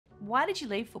Why did you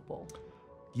leave football?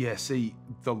 Yeah, see,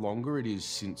 the longer it is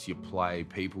since you play,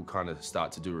 people kind of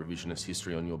start to do revisionist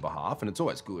history on your behalf, and it's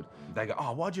always good. They go,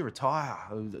 oh, why'd you retire?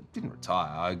 I didn't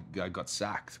retire, I got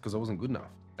sacked because I wasn't good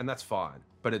enough. And that's fine,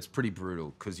 but it's pretty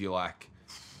brutal because you're like,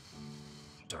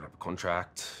 don't have a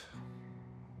contract,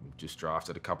 just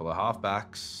drafted a couple of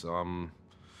halfbacks,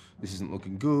 this isn't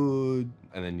looking good,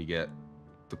 and then you get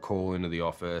the call into the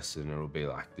office and it'll be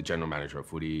like the general manager of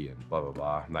footy and blah, blah,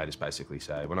 blah, and they just basically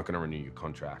say, we're not going to renew your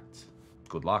contract.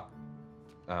 Good luck.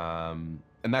 And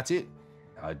that's it.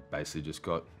 I basically just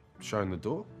got shown the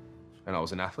door, and I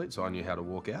was an athlete, so I knew how to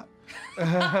walk out.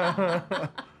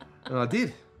 And I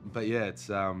did. But yeah, it's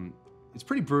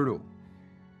pretty brutal.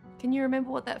 Can you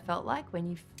remember what that felt like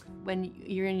when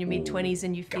you're in your mid-20s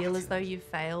and you feel gutted. as though you've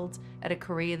failed at a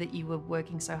career that you were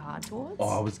working so hard towards? Oh,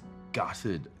 I was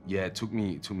gutted. Yeah, it took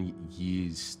me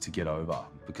years to get over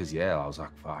because, yeah, I was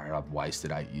like, fire, I've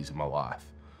wasted 8 years of my life.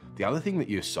 The other thing that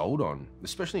you're sold on,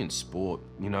 especially in sport,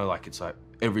 you know, like it's like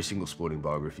every single sporting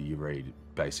biography you read,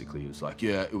 basically it's like,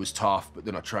 yeah, it was tough, but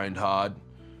then I trained hard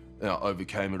and I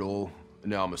overcame it all,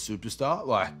 and now I'm a superstar.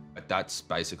 Like, that's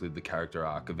basically the character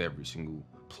arc of every single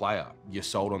player. You're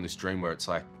sold on this dream where it's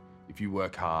like, if you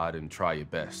work hard and try your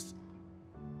best,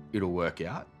 it'll work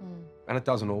out. And it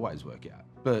doesn't always work out.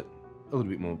 But a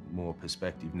little bit more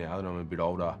perspective now that I'm a bit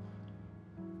older,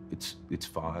 it's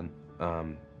fine.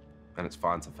 And it's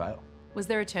fine to fail. Was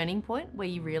there a turning point where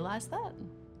you realised that?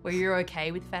 Where you're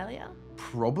okay with failure?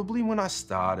 Probably when I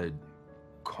started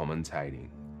commentating.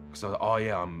 Because I was, oh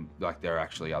yeah, there are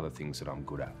actually other things that I'm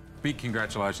good at. Big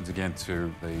congratulations again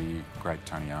to the great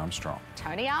Tony Armstrong.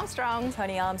 Tony Armstrong.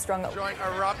 Tony Armstrong. Joint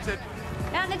erupted.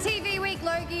 And the TV Week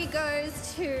Logie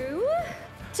goes to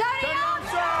Tony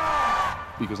Armstrong!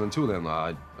 Because until then,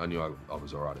 I knew I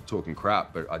was all right at talking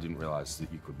crap, but I didn't realise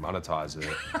that you could monetize it.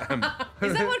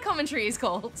 Is that what commentary is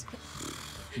called?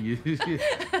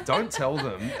 Don't tell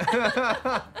them.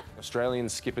 Australian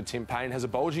skipper Tim Payne has a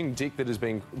bulging disc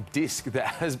that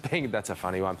has been... That's a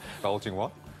funny one. Bulging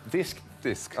what? Disc.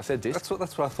 Disc. I said disc.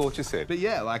 That's what I thought you said. But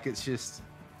yeah, like it's just...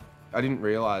 I didn't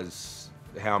realise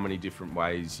how many different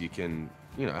ways you can,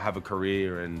 you know, have a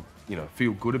career and, you know,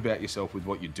 feel good about yourself with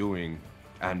what you're doing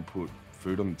and put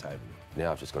food on the table.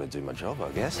 Now I've just got to do my job, I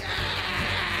guess.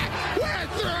 We're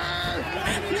through!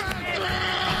 We're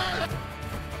through!